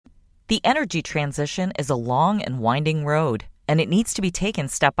The energy transition is a long and winding road, and it needs to be taken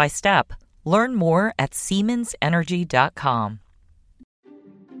step by step. Learn more at SiemensEnergy.com.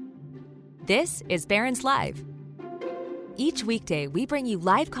 This is Barron's Live. Each weekday, we bring you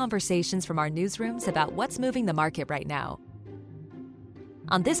live conversations from our newsrooms about what's moving the market right now.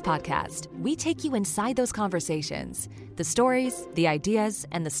 On this podcast, we take you inside those conversations, the stories, the ideas,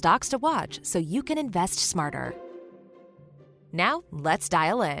 and the stocks to watch so you can invest smarter. Now, let's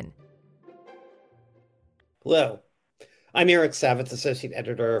dial in. Hello, I'm Eric Savitz, Associate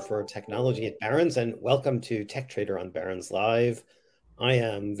Editor for Technology at Barron's, and welcome to Tech Trader on Barron's Live. I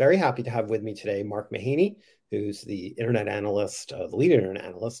am very happy to have with me today Mark Mahaney, who's the internet analyst, the lead internet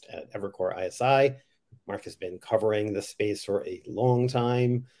analyst at Evercore ISI. Mark has been covering the space for a long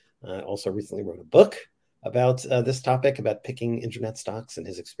time. Also recently wrote a book about this topic, about picking internet stocks and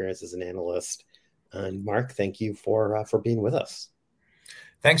his experience as an analyst. And Mark, thank you for being with us.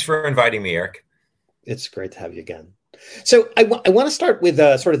 Thanks for inviting me, Eric. It's great to have you again. So I want to start with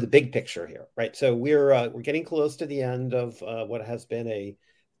sort of the big picture here, right? So we're getting close to the end of what has been a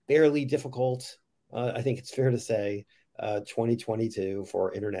fairly difficult, I think it's fair to say, 2022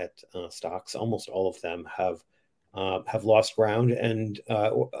 for internet stocks. Almost all of them have lost ground and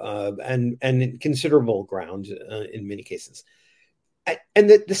considerable ground in many cases. And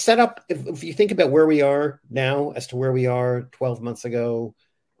the setup, if you think about where we are now as to where we are 12 months ago,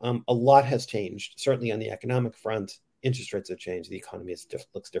 a lot has changed. Certainly on the economic front, interest rates have changed. The economy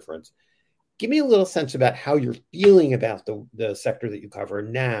looks different. Give me a little sense about how you're feeling about the sector that you cover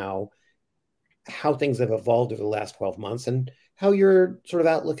now, how things have evolved over the last 12 months, and how your sort of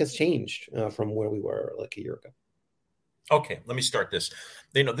outlook has changed from where we were like a year ago. Okay, let me start this.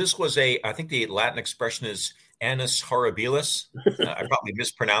 This was I think the Latin expression is annus horribilis. I probably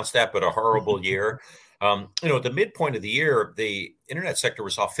mispronounced that, but a horrible year. At the midpoint of the year, the internet sector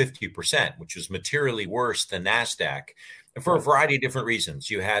was off 50%, which was materially worse than NASDAQ. And for a variety of different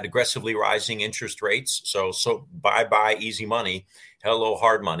reasons. You had aggressively rising interest rates. So bye easy money, hello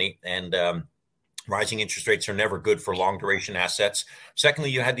hard money. And rising interest rates are never good for long duration assets.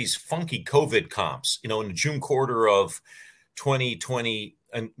 Secondly, you had these funky COVID comps. In the June quarter of 2020,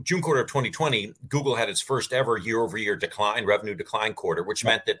 Google had its first ever year-over-year revenue decline quarter, which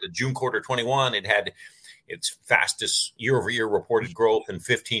meant that the June quarter 21, it had its fastest year-over-year reported growth in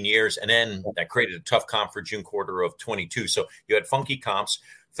 15 years. And then that created a tough comp for June quarter of 22. So you had funky comps.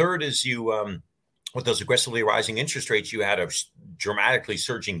 Third is with those aggressively rising interest rates, you had a dramatically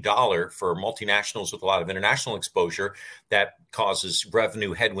surging dollar for multinationals with a lot of international exposure that causes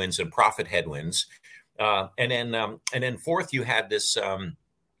revenue headwinds and profit headwinds. And then fourth, you had this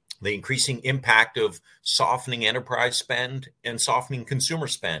the increasing impact of softening enterprise spend and softening consumer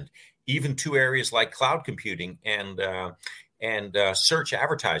spend. Even two areas like cloud computing and search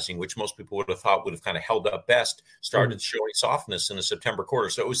advertising, which most people would have thought would have kind of held up best, started showing softness in the September quarter.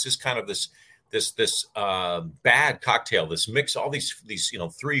 So it was just kind of this bad cocktail, this mix, all these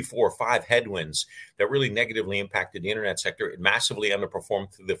 3, 4, 5 headwinds that really negatively impacted the internet sector. It massively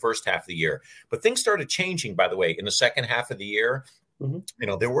underperformed through the first half of the year. But things started changing, by the way, in the second half of the year.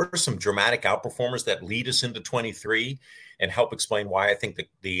 There were some dramatic outperformers that lead us into 23 and help explain why I think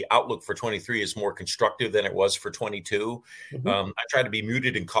the outlook for 23 is more constructive than it was for 22. I tried to be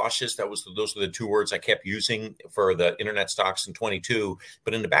muted and cautious. Those were the two words I kept using for the internet stocks in 22.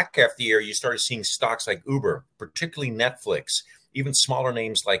 But in the back half of the year, you started seeing stocks like Uber, particularly Netflix, even smaller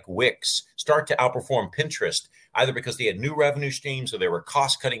names like Wix start to outperform Pinterest, either because they had new revenue streams or there were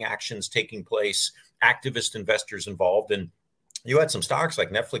cost-cutting actions taking place, activist investors involved. And you had some stocks like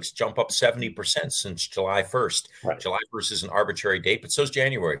Netflix jump up 70% since July 1st. Right. July 1st is an arbitrary date, but so is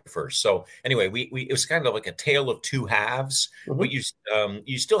January 1st. So anyway, it was kind of like a tale of two halves. But you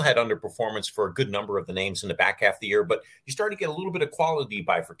still had underperformance for a good number of the names in the back half of the year, but you started to get a little bit of quality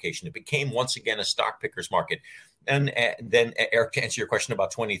bifurcation. It became once again a stock picker's market. And then, Eric, to answer your question about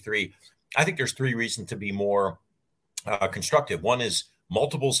 23, I think there's 3 reasons to be more constructive. One is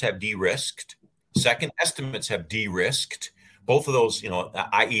multiples have de-risked. Second, estimates have de-risked. Both of those,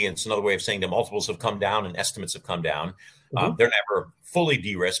 i.e., it's another way of saying the multiples have come down and estimates have come down. They're never fully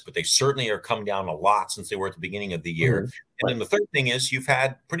de-risked, but they certainly are come down a lot since they were at the beginning of the year. And then the third thing is you've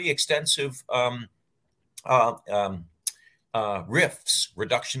had pretty extensive RIFs,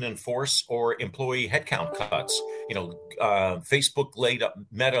 reduction in force, or employee headcount cuts. Facebook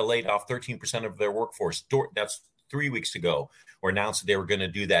Meta laid off 13% of their workforce. That's 3 weeks ago, or announced that they were going to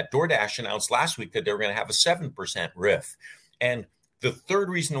do that. DoorDash announced last week that they were going to have a 7% RIF. And the third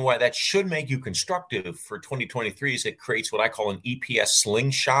reason why that should make you constructive for 2023 is it creates what I call an EPS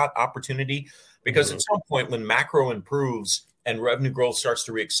slingshot opportunity, because at some point when macro improves and revenue growth starts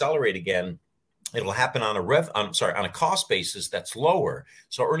to reaccelerate again, it'll happen on a cost basis that's lower.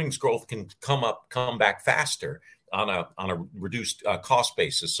 So earnings growth can come back faster on a reduced cost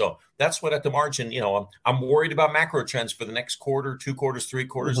basis. So that's what at the margin, I'm worried about macro trends for the next quarter, 2 quarters, 3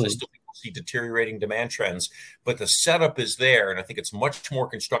 quarters. I still see deteriorating demand trends, but the setup is there. And I think it's much more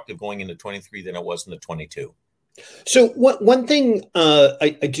constructive going into 23 than it was in the 22. So one thing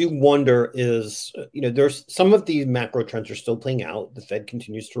I do wonder is, there's some of these macro trends are still playing out. The Fed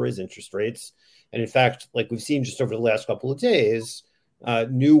continues to raise interest rates. And in fact, like we've seen just over the last couple of days,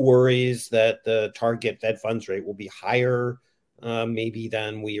 new worries that the target Fed funds rate will be higher maybe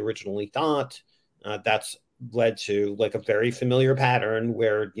than we originally thought. That's led to like a very familiar pattern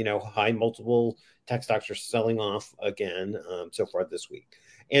where, high multiple tech stocks are selling off again so far this week.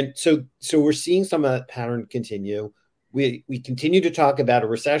 And so we're seeing some of that pattern continue. We continue to talk about a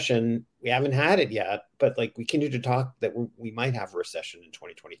recession. We haven't had it yet, but like we continue to talk that we might have a recession in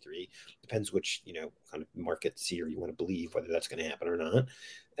 2023. Depends which, kind of market seer you want to believe, whether that's going to happen or not.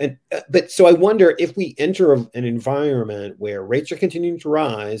 And but so I wonder if we enter an environment where rates are continuing to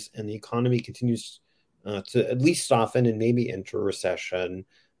rise and the economy continues to at least soften and maybe enter a recession.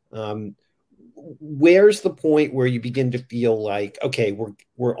 Where's the point where you begin to feel like, okay,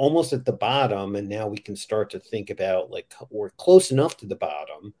 we're almost at the bottom, and now we can start to think about like we're close enough to the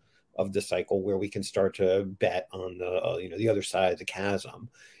bottom of the cycle where we can start to bet on the other side of the chasm,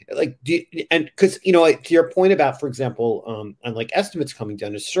 like because to your point about, for example, on like estimates coming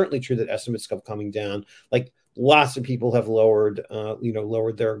down, it's certainly true that estimates have coming down. Like lots of people have lowered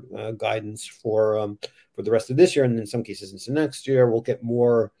their guidance for the rest of this year, and in some cases into next year. We'll get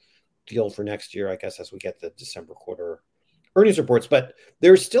more feel for next year, I guess, as we get the December quarter earnings reports. But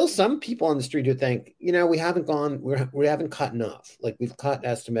there's still some people on the street who think, we haven't cut enough. Like we've cut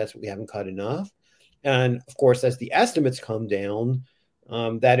estimates, but we haven't cut enough. And of course, as the estimates come down,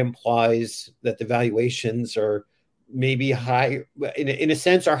 that implies that the valuations are maybe high, in a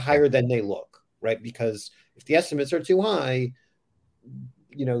sense, are higher than they look, right? Because if the estimates are too high,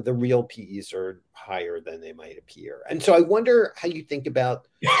 the real PEs are higher than they might appear. And so I wonder how you think about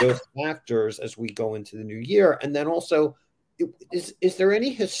those factors as we go into the new year. And then also, is there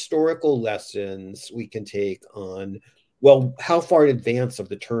any historical lessons we can take on, well, how far in advance of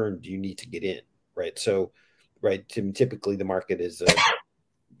the turn do you need to get in, right? So, right, typically the market is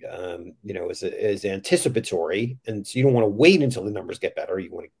is anticipatory, and so you don't want to wait until the numbers get better.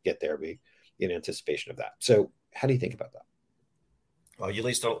 You want to get there in anticipation of that. So how do you think about that? Well, you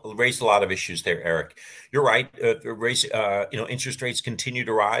raised a lot of issues there, Eric. You're right. Interest rates continue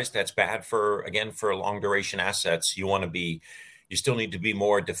to rise. That's bad for long duration assets. You still need to be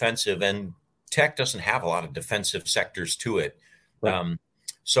more defensive, and tech doesn't have a lot of defensive sectors to it. Right.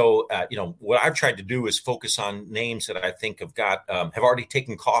 What I've tried to do is focus on names that I think have already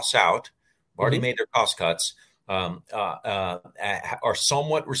taken costs out, already made their cost cuts, are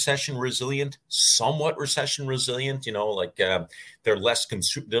somewhat recession resilient. They're less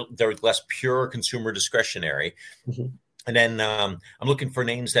pure consumer discretionary. Mm-hmm. And then I'm looking for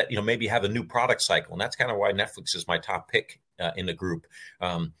names that maybe have a new product cycle, and that's kind of why Netflix is my top pick in the group.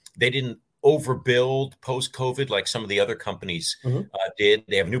 They didn't overbuild post-COVID like some of the other companies did.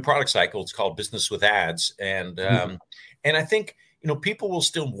 They have a new product cycle. It's called Business with Ads, and I think people will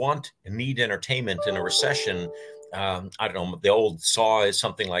still want and need entertainment in a recession. I don't know. The old saw is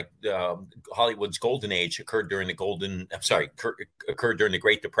something like Hollywood's golden age occurred during the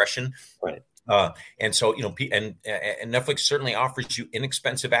Great Depression. Right. And so, and Netflix certainly offers you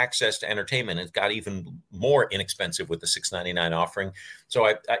inexpensive access to entertainment. It's got even more inexpensive with the $6.99 offering. So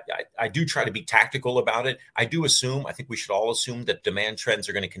I do try to be tactical about it. I think we should all assume that demand trends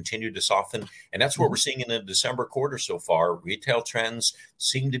are going to continue to soften. And that's what we're seeing in the December quarter so far. Retail trends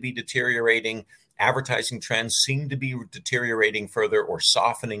seem to be deteriorating. Advertising trends seem to be deteriorating further or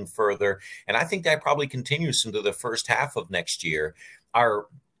softening further. And I think that probably continues into the first half of next year. Our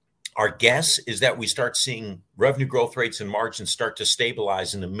guess is that we start seeing revenue growth rates and margins start to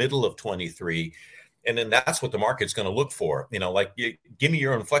stabilize in the middle of 23. And then that's what the market's going to look for. Give me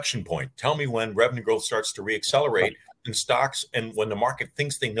your inflection point. Tell me when revenue growth starts to reaccelerate in stocks. And when the market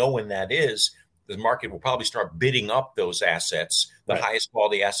thinks they know when that is, the market will probably start bidding up those assets, the highest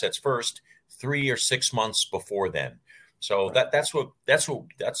quality assets first, 3 or 6 months before then. So that's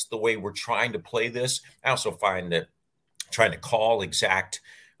the way we're trying to play this. I also find that trying to call exact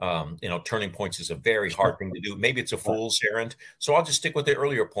turning points is a very hard thing to do. Maybe it's a fool's errand. So I'll just stick with the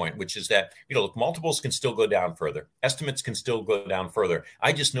earlier point, which is that, multiples can still go down further. Estimates can still go down further.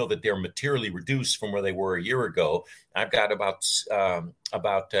 I just know that they're materially reduced from where they were a year ago. I've got about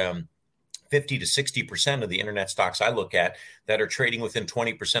 50 to 60% of the internet stocks I look at that are trading within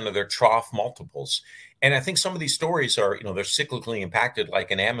 20% of their trough multiples. And I think some of these stories are, they're cyclically impacted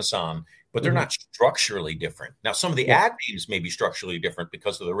like an Amazon, but they're not structurally different. Now, some of the ad names may be structurally different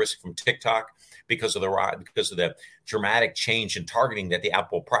because of the risk from TikTok, because of the dramatic change in targeting that the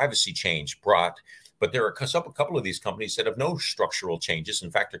Apple privacy change brought. But there are a couple of these companies that have no structural changes.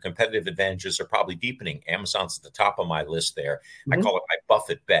 In fact, their competitive advantages are probably deepening. Amazon's at the top of my list there. I call it my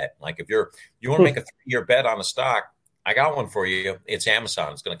Buffett bet. Like if you want to make a 3-year bet on a stock, I got one for you. It's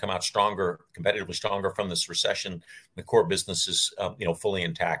Amazon. It's going to come out stronger, competitively stronger from this recession. The core business is, fully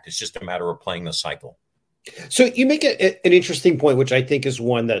intact. It's just a matter of playing the cycle. So you make an interesting point, which I think is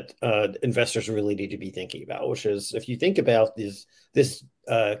one that investors really need to be thinking about, which is if you think about this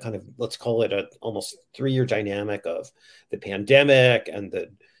kind of, let's call it a almost 3-year dynamic of the pandemic and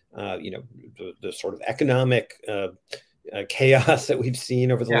the sort of economic chaos that we've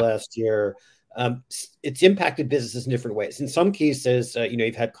seen over the last year. It's impacted businesses in different ways. In some cases,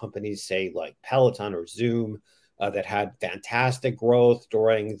 you've had companies say like Peloton or Zoom that had fantastic growth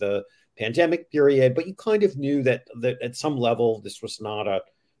during the pandemic period, but you kind of knew that at some level this was not a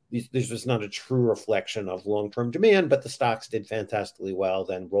true reflection of long-term demand, but the stocks did fantastically well,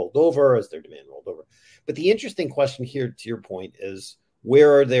 then rolled over as their demand rolled over. But the interesting question here, to your point, is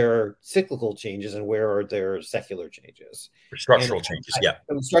where are there cyclical changes and where are there secular changes? Structural changes,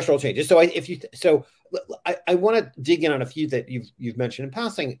 structural changes. So I want to dig in on a few that you've mentioned in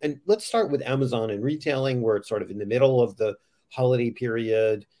passing, and let's start with Amazon and retailing, where it's sort of in the middle of the holiday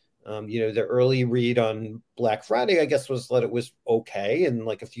period. The early read on Black Friday, I guess, was that it was okay, and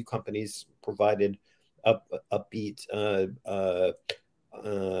like a few companies provided upbeat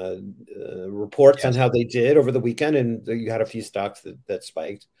reports on how they did over the weekend, and you had a few stocks that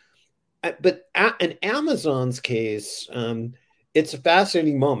spiked. But in Amazon's case, it's a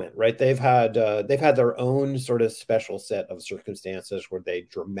fascinating moment, right? They've had their own sort of special set of circumstances where they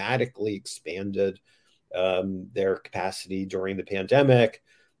dramatically expanded their capacity during the pandemic,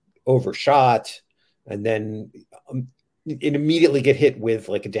 overshot, and then it immediately get hit with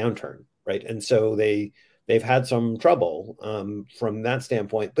like a downturn, right? And so they've had some trouble from that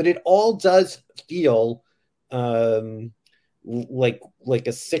standpoint, but it all does feel like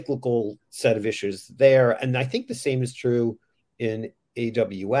a cyclical set of issues there. And I think the same is true in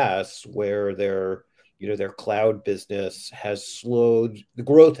AWS, where their cloud business has slowed. The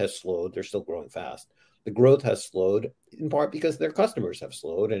growth has slowed. They're still growing fast. The growth has slowed in part because their customers have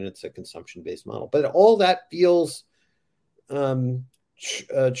slowed, and it's a consumption-based model. But all that feels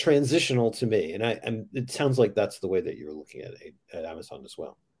transitional to me, and it sounds like that's the way that you're looking at Amazon as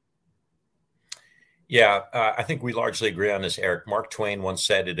well. Yeah, I think we largely agree on this, Eric. Mark Twain once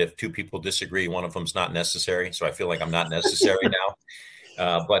said that if two people disagree, one of them's not necessary. So I feel like I'm not necessary now.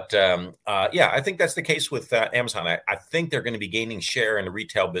 I think that's the case with Amazon. I think they're going to be gaining share in the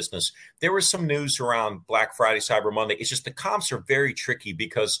retail business. There was some news around Black Friday, Cyber Monday. It's just the comps are very tricky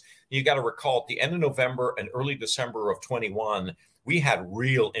because you got to recall at the end of November and early December of 21, we had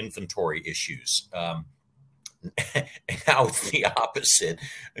real inventory issues. And now it's the opposite.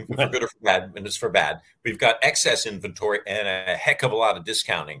 For good or for bad, and it's for bad. We've got excess inventory and a heck of a lot of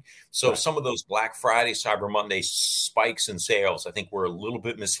discounting. So some of those Black Friday, Cyber Monday spikes in sales, I think were a little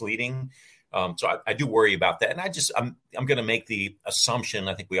bit misleading. So I do worry about that. And I'm going to make the assumption,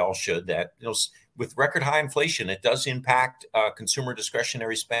 I think we all should, that with record high inflation, it does impact consumer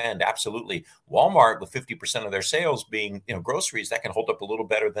discretionary spend. Absolutely. Walmart, with 50% of their sales being groceries, that can hold up a little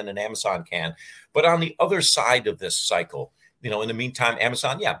better than an Amazon can. But on the other side of this cycle, in the meantime,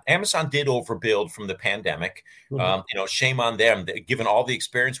 Amazon did overbuild from the pandemic. Shame on them. Given all the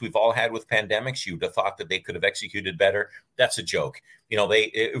experience we've all had with pandemics, you'd have thought that they could have executed better. That's a joke.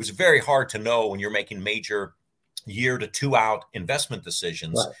 It was very hard to know when you're making major year to 2 out investment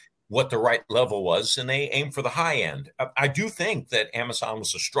decisions what the right level was, and they aimed for the high end. I do think that Amazon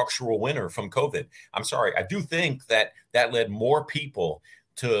was a structural winner from COVID. I'm sorry. I do think that led more people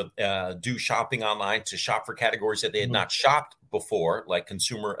to do shopping online, to shop for categories that they had not shopped before, like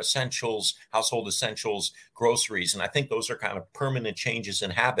consumer essentials, household essentials, groceries. And I think those are kind of permanent changes in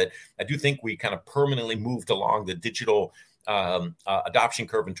habit. I do think we kind of permanently moved along the digital adoption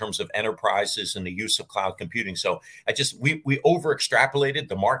curve in terms of enterprises and the use of cloud computing. So we over extrapolated.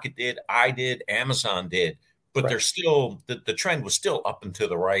 The market did, I did, Amazon did, but there's still the trend was still up and to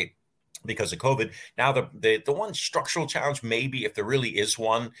the right because of COVID. Now the one structural challenge, maybe if there really is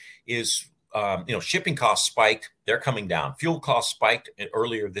one, is shipping costs spiked. They're coming down. Fuel costs spiked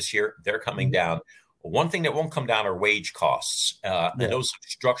earlier this year. They're coming down. One thing that won't come down are wage costs, and those have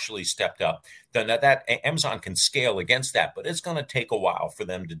structurally stepped up. Then that Amazon can scale against that, but it's going to take a while for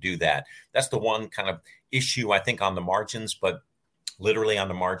them to do that. That's the one kind of issue, I think, on the margins, but literally on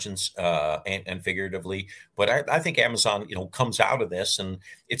the margins and figuratively. But I think Amazon, comes out of this, and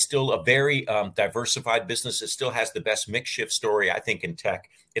it's still a very diversified business. It still has the best mix shift story, I think, in tech.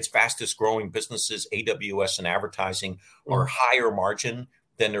 Its fastest growing businesses, AWS and advertising, are higher margin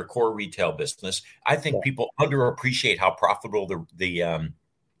than their core retail business. I think people underappreciate how profitable the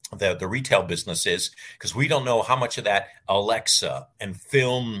retail business is, because we don't know how much of that Alexa and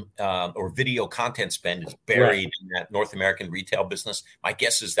film or video content spend is buried in that North American retail business. My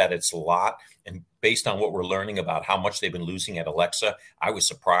guess is that it's a lot. And based on what we're learning about how much they've been losing at Alexa, I was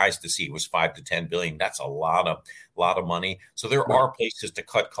surprised to see it was $5 to $10 billion. That's a lot of money. So there are places to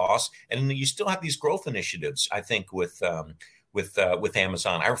cut costs, and you still have these growth initiatives, I think, with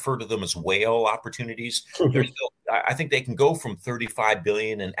Amazon. I refer to them as whale opportunities. I think they can go from $35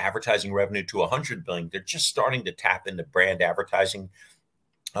 billion in advertising revenue to $100 billion. They're just starting to tap into brand advertising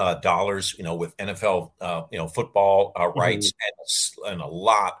dollars, with NFL, football rights and a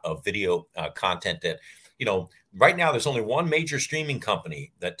lot of video content that, right now there's only one major streaming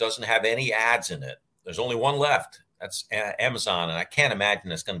company that doesn't have any ads in it. There's only one left. That's Amazon, and I can't imagine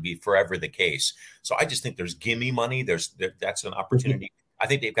that's going to be forever the case. So I just think there's gimme money. That's an opportunity. I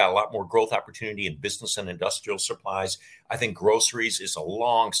think they've got a lot more growth opportunity in business and industrial supplies. I think groceries is a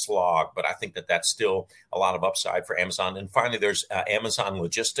long slog, but I think that's still a lot of upside for Amazon. And finally, there's Amazon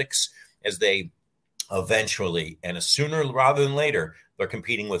Logistics, as they eventually, and sooner rather than later, they're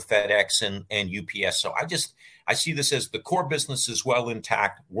competing with FedEx and UPS. So I see this as the core business is well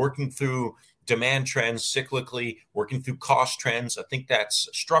intact, working through demand trends cyclically, working through cost trends. I think that's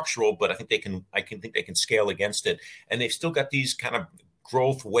structural, but I think they can scale against it. And they've still got these kind of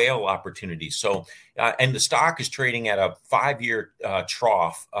growth whale opportunities. So, and the stock is trading at a 5-year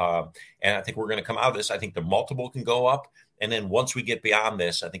trough. And I think we're going to come out of this. I think the multiple can go up. And then once we get beyond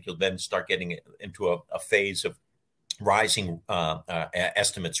this, I think you'll then start getting into a phase of rising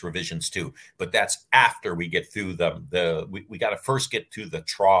estimates revisions too. But that's after we get through we got to first get to the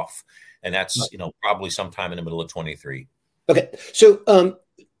trough. And that's, probably sometime in the middle of 23. Okay. So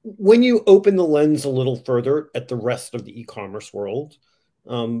when you open the lens a little further at the rest of the e-commerce world,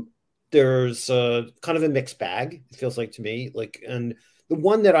 there's kind of a mixed bag, it feels like to me. And the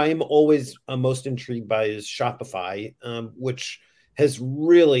one that I am always most intrigued by is Shopify, which has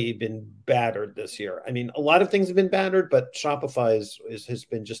really been battered this year. I mean, a lot of things have been battered, but Shopify has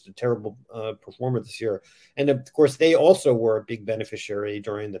been just a terrible performer this year. And of course, they also were a big beneficiary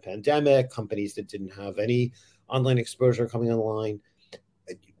during the pandemic, companies that didn't have any online exposure coming online.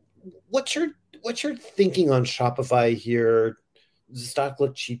 What's your thinking on Shopify here? Does the stock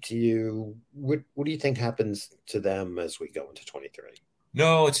look cheap to you? What do you think happens to them as we go into 23?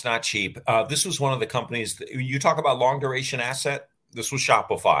 No, it's not cheap. This was one of the companies that, you talk about long duration asset. This was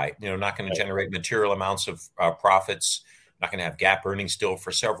Shopify, not going to generate material amounts of profits, not going to have GAAP earnings still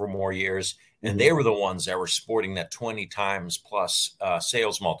for several more years. And they were the ones that were sporting that 20 times plus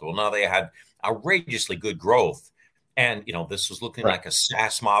sales multiple. Now they had outrageously good growth. And, this was looking like a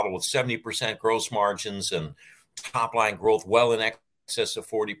SaaS model with 70% gross margins and top line growth well in excess of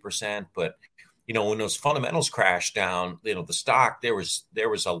 40%. But, when those fundamentals crashed down, the stock, there was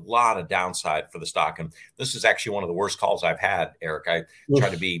a lot of downside for the stock. And this is actually one of the worst calls I've had, Eric. I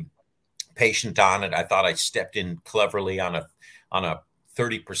tried to be patient on it. I thought I stepped in cleverly on a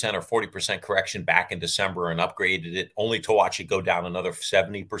 30% or 40% correction back in December and upgraded it, only to watch it go down another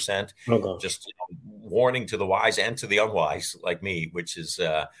 70%. Just warning to the wise and to the unwise like me, which is,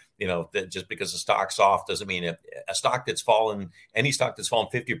 that just because the stock's off doesn't mean a stock that's fallen, any stock that's fallen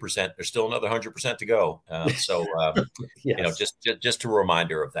 50%, there's still another 100% to go. Just a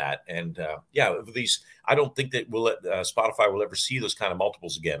reminder of that. And I don't think that Spotify will ever see those kind of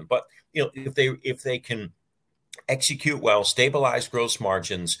multiples again. But, if they can execute well, stabilize gross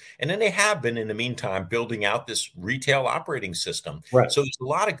margins, and then they have been in the meantime building out this retail operating system. Right. So there's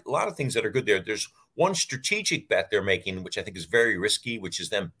a lot of things that are good there. There's one strategic bet they're making, which I think is very risky, which is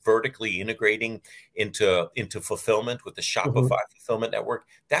them vertically integrating into fulfillment with the Shopify fulfillment network.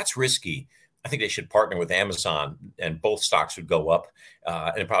 That's risky. I think they should partner with Amazon, and both stocks would go up,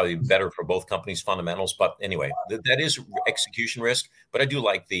 and probably better for both companies' fundamentals. But anyway, that is execution risk. But I do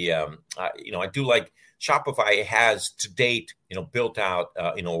like Shopify has to date, built out,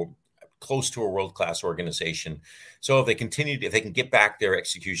 close to a world-class organization. So if they can get back their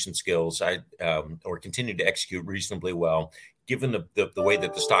execution skills, or continue to execute reasonably well, given the way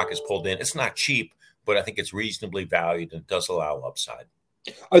that the stock is pulled in, it's not cheap, but I think it's reasonably valued and does allow upside.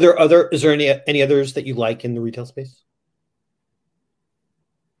 Is there any others that you like in the retail space?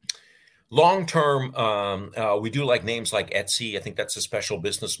 Long term, we do like names like Etsy. I think that's a special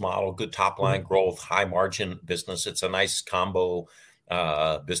business model, good top line growth, high margin business. It's a nice combo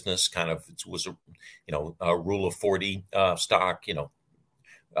business. Kind of, it was a rule of 40 stock.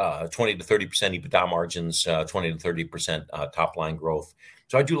 20 to 30% EBITDA margins, 20 to 30% top line growth.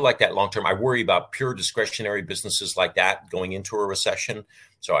 So I do like that long term. I worry about pure discretionary businesses like that going into a recession.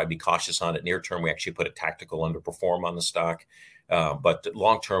 So I'd be cautious on it. Near term, we actually put a tactical underperform on the stock. But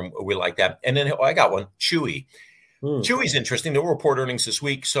long term, we like that. And then I got one, Chewy. Chewy's interesting. They'll report earnings this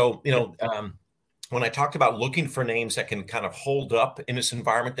week. So, when I talked about looking for names that can kind of hold up in this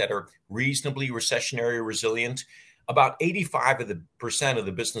environment that are reasonably recessionary resilient, about 85% of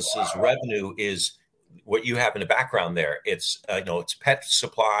the business's revenue is what you have in the background there. It's it's pet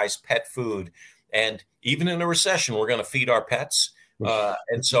supplies, pet food, and even in a recession, we're going to feed our pets.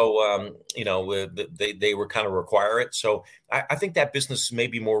 And so, they were kind of require it. So I think that business may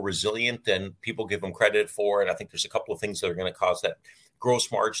be more resilient than people give them credit for. And I think there's a couple of things that are going to cause that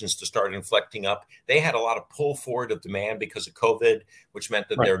gross margins to start inflecting up. They had a lot of pull forward of demand because of COVID, which meant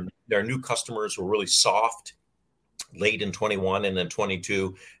that their new customers were really soft late in 21 and then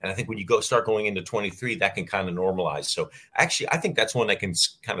 22. And I think when you start going into 23, that can kind of normalize. So actually, I think that's one that can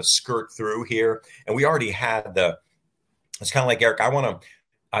kind of skirt through here. And we already had it's kind of like, Eric,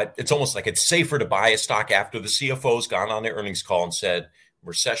 it's almost like it's safer to buy a stock after the CFO's gone on their earnings call and said,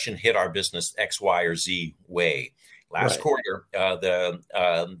 recession hit our business X, Y, or Z way. Last quarter, the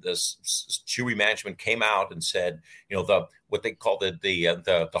Chewy management came out and said, what they call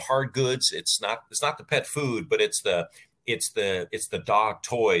the hard goods. It's not the pet food, but it's the dog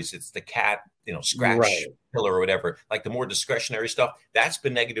toys. It's the cat, scratch pillow or whatever, like the more discretionary stuff that's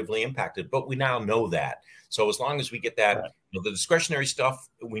been negatively impacted. But we now know that. So as long as we get that, the discretionary stuff,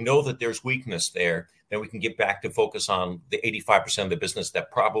 we know that there's weakness there, then we can get back to focus on the 85% of the business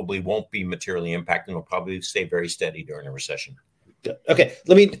that probably won't be materially impacted and will probably stay very steady during a recession. Okay,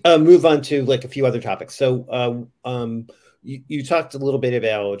 let me move on to like a few other topics. So you talked a little bit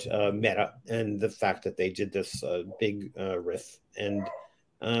about Meta and the fact that they did this big riff. And,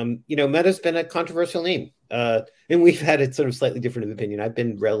 Meta's been a controversial name. And we've had a sort of slightly different opinion. I've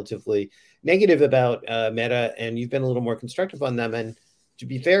been relatively negative about Meta, and you've been a little more constructive on them. And to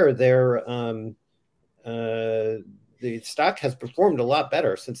be fair, the stock has performed a lot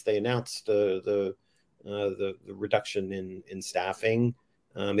better since they announced the reduction in staffing.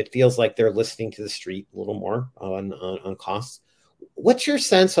 It feels like they're listening to the street a little more on costs. What's your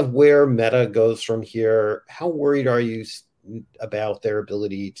sense of where Meta goes from here? How worried are you about their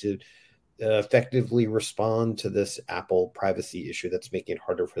ability to effectively respond to this Apple privacy issue that's making it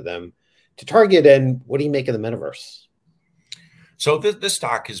harder for them to target? And what do you make of the metaverse? So this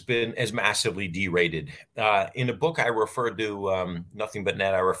stock has massively derated. In a book I referred to, Nothing But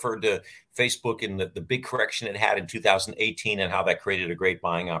Net, I referred to Facebook and the big correction it had in 2018 and how that created a great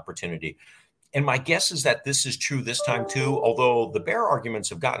buying opportunity. And my guess is that this is true this time too, although the bear arguments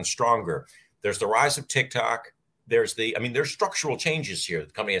have gotten stronger. There's the rise of TikTok. There's structural changes here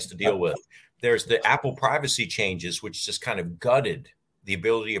the company has to deal with. There's the Apple privacy changes, which just kind of gutted the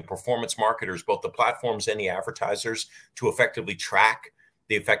ability of performance marketers, both the platforms and the advertisers, to effectively track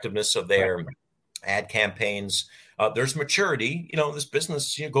the effectiveness of their ad campaigns. There's maturity. This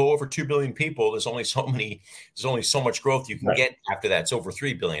business, go over 2 billion people. There's only so much growth you can get after that. It's over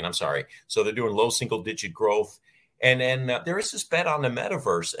 3 billion. I'm sorry. So they're doing low single digit growth. And then there is this bet on the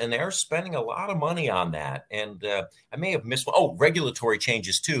metaverse, and they're spending a lot of money on that. And I may have missed one. Oh, regulatory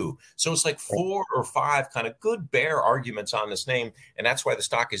changes too. So it's like 4 or 5 kind of good bear arguments on this name. And that's why the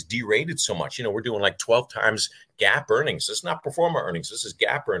stock is derated so much. We're doing like 12 times GAAP earnings. This is not pro forma earnings. This is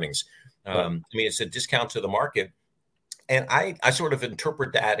GAAP earnings. It's a discount to the market. And I sort of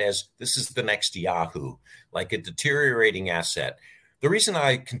interpret that as this is the next Yahoo, like a deteriorating asset. The reason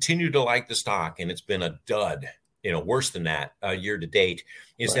I continue to like the stock, and it's been a dud, worse than that year to date,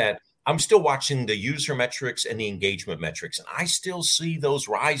 is that I'm still watching the user metrics and the engagement metrics, and I still see those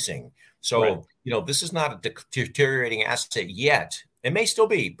rising. So, this is not a deteriorating asset yet. It may still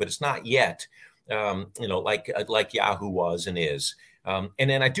be, but it's not yet, like Yahoo was and is. And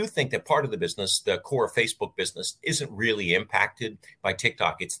then I do think that part of the business, the core Facebook business, isn't really impacted by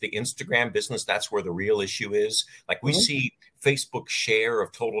TikTok. It's the Instagram business. That's where the real issue is. Like we see Facebook share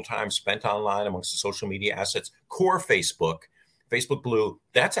of total time spent online amongst the social media assets, core Facebook Blue,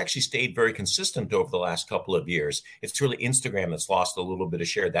 that's actually stayed very consistent over the last couple of years. It's really Instagram that's lost a little bit of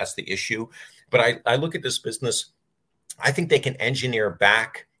share. That's the issue. But I look at this business, I think they can engineer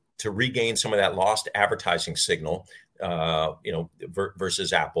back to regain some of that lost advertising signal.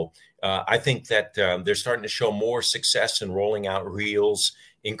 versus Apple. I think that they're starting to show more success in rolling out Reels,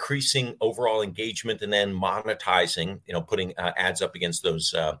 increasing overall engagement, and then monetizing, putting ads up against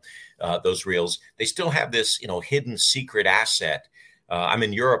those Reels. They still have this, hidden secret asset. I'm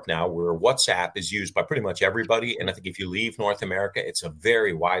in Europe now, where WhatsApp is used by pretty much everybody. And I think if you leave North America, it's a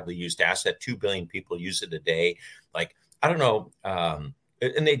very widely used asset. 2 billion people use it a day. Like, I don't know.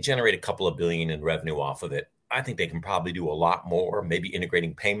 And they generate a couple of billion in revenue off of it. I think they can probably do a lot more, maybe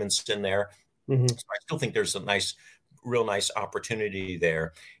integrating payments in there. Mm-hmm. So I still think there's a real nice opportunity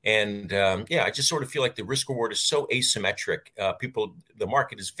there. And I just sort of feel like the risk reward is so asymmetric. The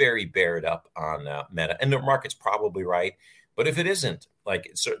market is very bared up on Meta, and the market's probably right. But if it isn't,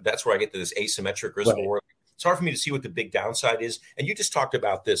 that's where I get to this asymmetric risk reward. It's hard for me to see what the big downside is. And you just talked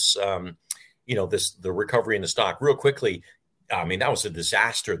about this, the recovery in the stock real quickly. I mean, that was a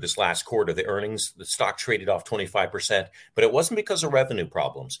disaster this last quarter. The earnings, the stock traded off 25%, but it wasn't because of revenue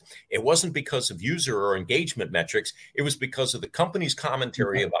problems. It wasn't because of user or engagement metrics. It was because of the company's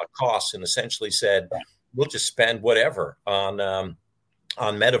commentary about costs, and essentially said, we'll just spend whatever on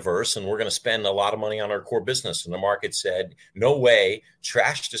Metaverse, and we're going to spend a lot of money on our core business. And the market said, no way,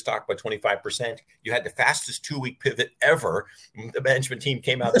 trashed the stock by 25%. You had the fastest 2-week pivot ever. The management team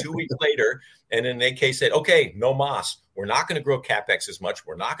came out 2 weeks later, and in AK said, okay, no mas. We're not going to grow CapEx as much.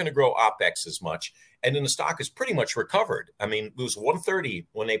 We're not going to grow OpEx as much. And then the stock has pretty much recovered. I mean, it was 130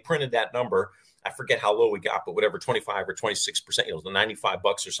 when they printed that number. I forget how low we got, but whatever, 25 or 26%, it was $95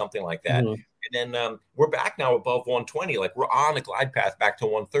 or something like that. Mm-hmm. And then we're back now above 120. Like, we're on a glide path back to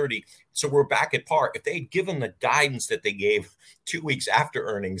 130. So we're back at par. If they had given the guidance that they gave 2 weeks after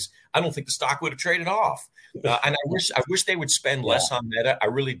earnings, I don't think the stock would have traded off. And I wish they would spend less on Meta. I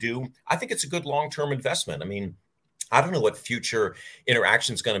really do. I think it's a good long-term investment. I mean, I don't know what future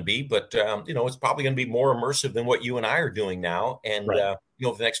interaction is going to be, but it's probably going to be more immersive than what you and I are doing now. And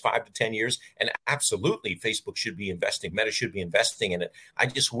over the next 5 to 10 years, and absolutely, Facebook should be investing. Meta should be investing in it. I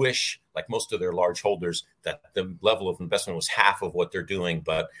just wish, like most of their large holders, that the level of investment was half of what they're doing.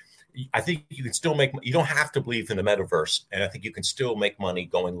 But I think you can still make. You don't have to believe in the metaverse, and I think you can still make money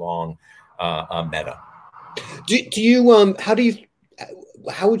going long on Meta. Do you?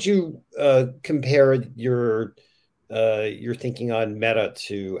 How would you compare your thinking on Meta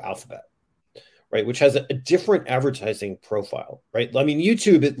to Alphabet, right? Which has a different advertising profile, right? I mean,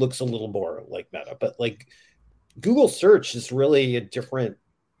 YouTube, it looks a little more like Meta, but like Google search is really a different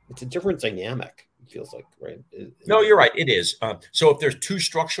dynamic, it feels like, right? No, you're right. It is. So if there's two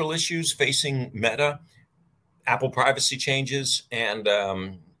structural issues facing Meta, Apple privacy changes and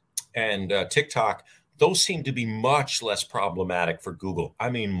TikTok, those seem to be much less problematic for Google. I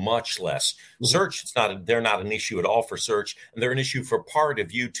mean, much less. Mm-hmm. Search, they're not an issue at all for search, and they're an issue for part of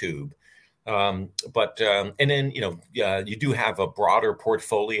YouTube. And then you do have a broader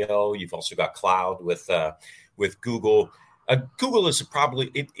portfolio. You've also got cloud with Google. Google is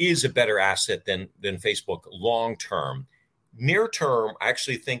a better asset than Facebook long term. Near term, I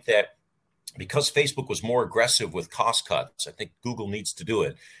actually think that because Facebook was more aggressive with cost cuts, I think Google needs to do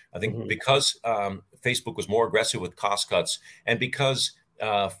it. I think because Facebook was more aggressive with cost cuts, and because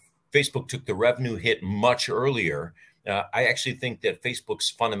Facebook took the revenue hit much earlier, I actually think that Facebook's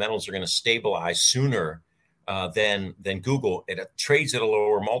fundamentals are going to stabilize sooner than Google. It trades at a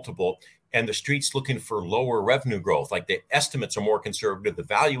lower multiple, and the street's looking for lower revenue growth. Like, the estimates are more conservative, the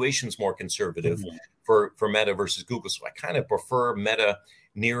valuation's more conservative for Meta versus Google. So I kind of prefer Meta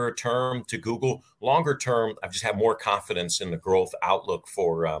nearer term to Google. Longer term, I just have more confidence in the growth outlook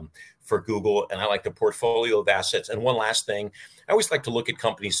for Google, and I like the portfolio of assets. And one last thing, I always like to look at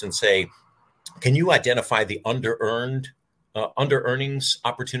companies and say, can you identify the under earnings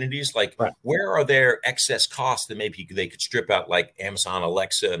opportunities? Like, where are there excess costs that maybe they could strip out, like Amazon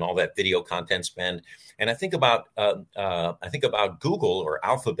Alexa and all that video content spend? And I think about Google or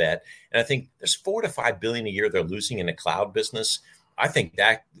Alphabet, and I think there's $4 to $5 billion a year they're losing in the cloud business. I think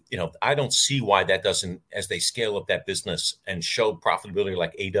that, I don't see why that doesn't, as they scale up that business and show profitability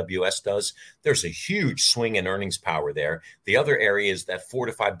like AWS does, there's a huge swing in earnings power there. The other area is that $4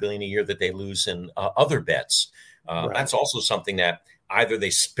 to $5 billion a year that they lose in other bets. That's also something that either they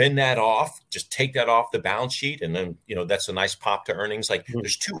spin that off, just take that off the balance sheet, and then, that's a nice pop to earnings. Like,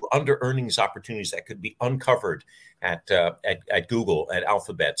 there's two under earnings opportunities that could be uncovered at Google, at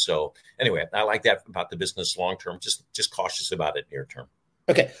Alphabet. So anyway, I like that about the business long term, just cautious about it near term.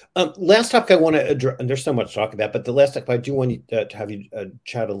 Okay. Last topic I want to address, and there's so much to talk about, but the last topic I do want to have you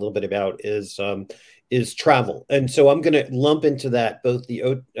chat a little bit about is travel. And so I'm going to lump into that both the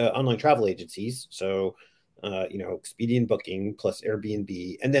online travel agencies. So, Expedia and Booking plus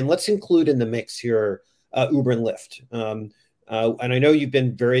Airbnb. And then let's include in the mix here Uber and Lyft. And I know you've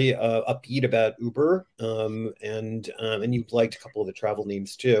been very upbeat about Uber, and you've liked a couple of the travel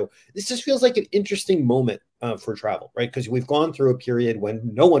names too. This just feels like an interesting moment for travel, right? Because we've gone through a period when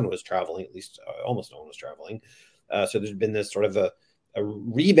no one was traveling, at least almost no one was traveling. So there's been this sort of a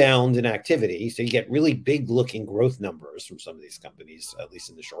rebound in activity. So you get really big looking growth numbers from some of these companies, at least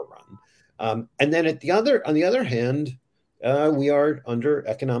in the short run. And then on the other hand, we are under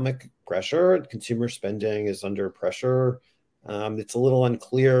economic pressure. Consumer spending is under pressure. It's a little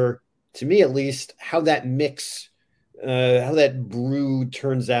unclear, to me at least, how that brew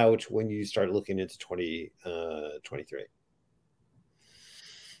turns out when you start looking into 2023.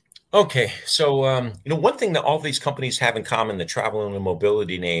 Okay, so one thing that all these companies have in common, the travel and the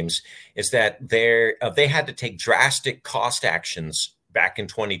mobility names, is that they had to take drastic cost actions back in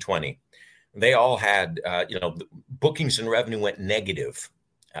 2020. They all had, bookings and revenue went negative.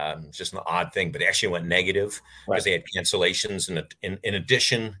 It's just an odd thing, but it actually went negative because they had cancellations in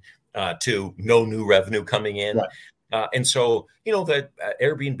addition to no new revenue coming in. Right. And so, that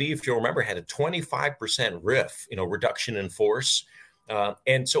Airbnb, if you remember, had a 25% RIF, reduction in force.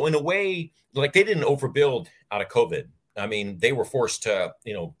 And so in a way, like they didn't overbuild out of COVID. I mean, they were forced to,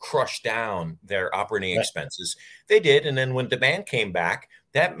 crush down their operating expenses. They did. And then when demand came back,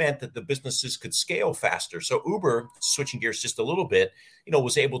 that meant that the businesses could scale faster. So Uber, switching gears just a little bit,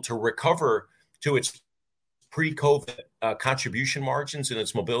 was able to recover to its pre-COVID contribution margins in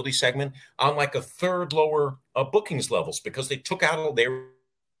its mobility segment on like a third lower bookings levels because they took out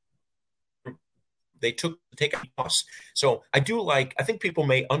they took take out costs. So I think people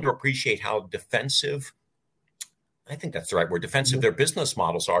may underappreciate how defensive, I think that's the right word, defensive their business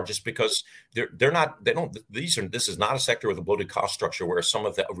models are, just because this is not a sector with a bloated cost structure where some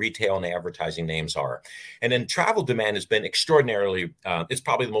of the retail and advertising names are. And then travel demand has been extraordinarily, it's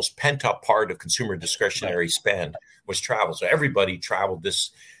probably the most pent up part of consumer discretionary spend was travel. So everybody traveled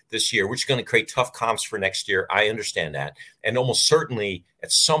this year, which is going to create tough comps for next year. I understand that. And almost certainly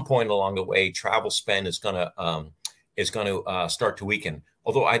at some point along the way, travel spend is going to start to weaken.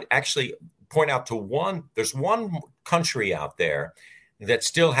 Although I'd actually point out there's one country out there that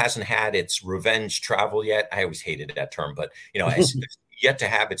still hasn't had its revenge travel yet. I always hated that term, but it's yet to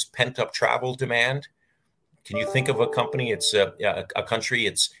have its pent up travel demand. Can you think of a company? It's a country.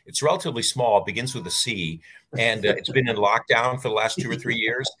 It's relatively small. It begins with a C, and it's been in lockdown for the last 2 or 3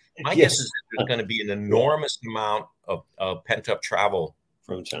 years. My guess is that there's going to be an enormous amount of pent up travel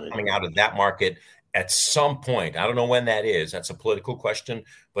from China coming out of that market at some point. I don't know when that is. That's a political question,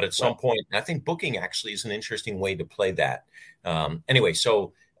 but at some point, I think booking actually is an interesting way to play that. Anyway,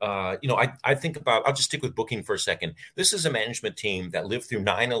 so I think about. I'll just stick with booking for a second. This is a management team that lived through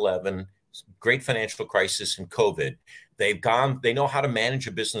 9/11. Great financial crisis and COVID. They know how to manage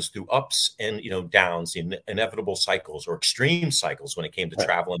a business through ups and downs, inevitable cycles or extreme cycles when it came to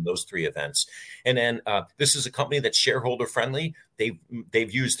travel and those three events. And then this is a company that's shareholder friendly.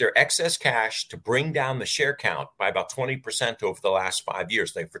 They've used their excess cash to bring down the share count by about 20% over the last 5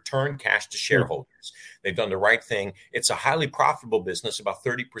 years. They've returned cash to shareholders. They've done the right thing. It's a highly profitable business, about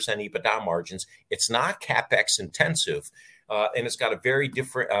 30% EBITDA margins. It's not CapEx intensive. And it's got a very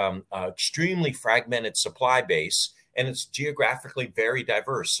different, extremely fragmented supply base, and it's geographically very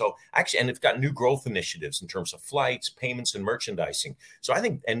diverse. So and it's got new growth initiatives in terms of flights, payments, and merchandising. So I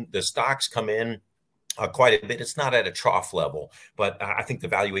think, and the stocks come in quite a bit. It's not at a trough level, but I think the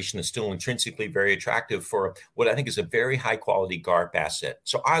valuation is still intrinsically very attractive for what I think is a very high quality GARP asset.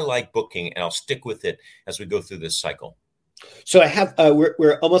 So I like booking, and I'll stick with it as we go through this cycle. So I have,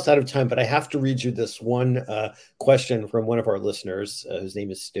 we're almost out of time, but I have to read you this one question from one of our listeners, whose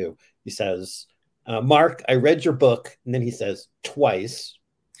name is Stu. He says, Mark, I read your book, and then he says twice.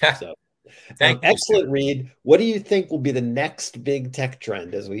 So excellent read. What do you think will be the next big tech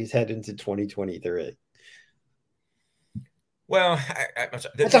trend as we head into 2023? Well,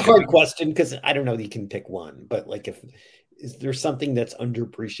 that's a hard question because I don't know that you can pick one, but like, is there something that's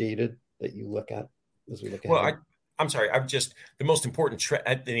underappreciated that you look at as we look at? Well, I'm sorry. The most important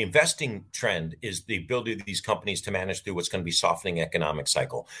trend, the investing trend, is the ability of these companies to manage through what's going to be softening economic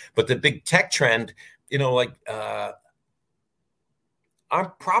cycle. But the big tech trend, I'm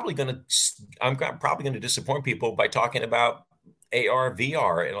probably going to disappoint people by talking about AR,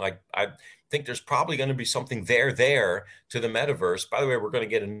 VR, and I think there's probably going to be something there to the metaverse. By the way, we're going to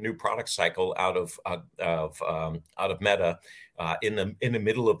get a new product cycle out of Meta in the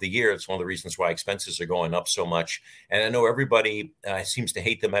middle of the year. It's one of the reasons why expenses are going up so much. And I know everybody seems to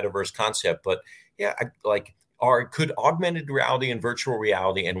hate the metaverse concept, but could augmented reality and virtual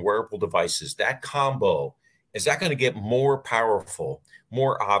reality and wearable devices, that combo, is that going to get more powerful,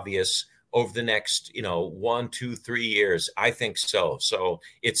 more obvious, over the next, 1, 2, 3 years? I think so. So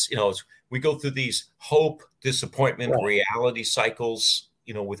it's, we go through these hope, disappointment, reality cycles,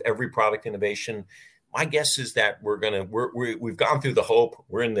 with every product innovation. My guess is that we've gone through the hope.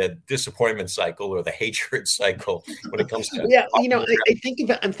 We're in the disappointment cycle or the hatred cycle when it comes to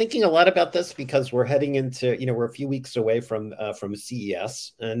I'm thinking a lot about this because we're heading into we're a few weeks away from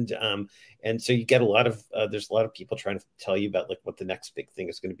CES, and so you get there's a lot of people trying to tell you about like what the next big thing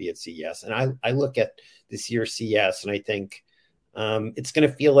is going to be at CES, and I look at this year's CES and I think it's going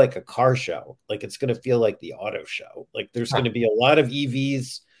to feel like a car show, like it's going to feel like the auto show, like there's going to be a lot of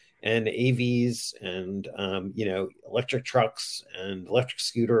EVs and AVs and, electric trucks and electric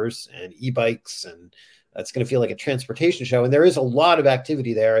scooters and e-bikes. And it's going to feel like a transportation show. And there is a lot of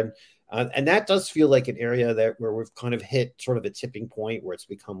activity there. And that does feel like an area where we've kind of hit sort of a tipping point where it's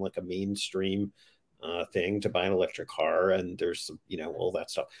become like a mainstream thing to buy an electric car. And there's, all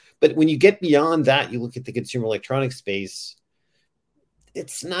that stuff. But when you get beyond that, you look at the consumer electronics space,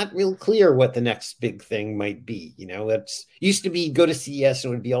 it's not real clear what the next big thing might be. It's used to be go to CES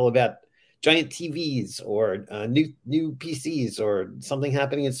and it would be all about giant TVs or new PCs or something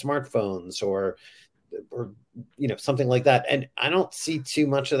happening in smartphones or something like that. And I don't see too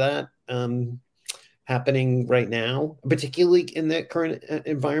much of that happening right now, particularly in the current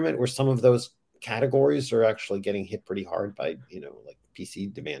environment where some of those categories are actually getting hit pretty hard by, like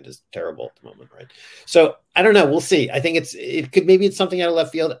PC demand is terrible at the moment, right? So I don't know. We'll see. I think it's something out of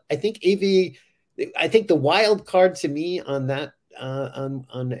left field. I think the wild card to me on that on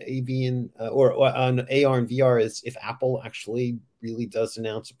AV and or on AR and VR is if Apple actually really does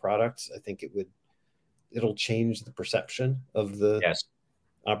announce a product. I think it'll change the perception of the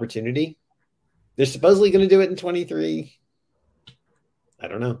opportunity. They're supposedly going to do it in 2023. I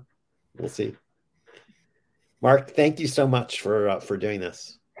don't know. We'll see. Mark, thank you so much for doing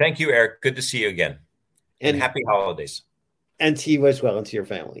this. Thank you, Eric. Good to see you again. And happy holidays. And to you as well, and to your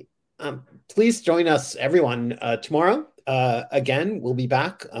family. Please join us, everyone, tomorrow. Again, we'll be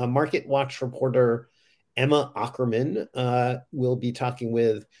back. Market Watch reporter Emma Ackerman will be talking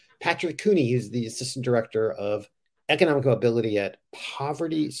with Patrick Cooney, who's the Assistant Director of Economic Mobility at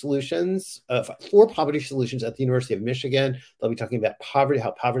Poverty Solutions, for Poverty Solutions at the University of Michigan. They'll be talking about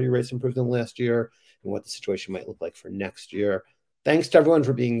how poverty rates improved in the last year, and what the situation might look like for next year. Thanks to everyone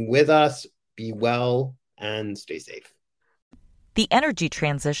for being with us. Be well and stay safe. The energy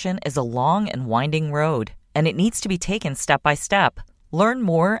transition is a long and winding road, and it needs to be taken step by step. Learn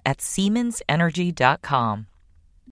more at SiemensEnergy.com.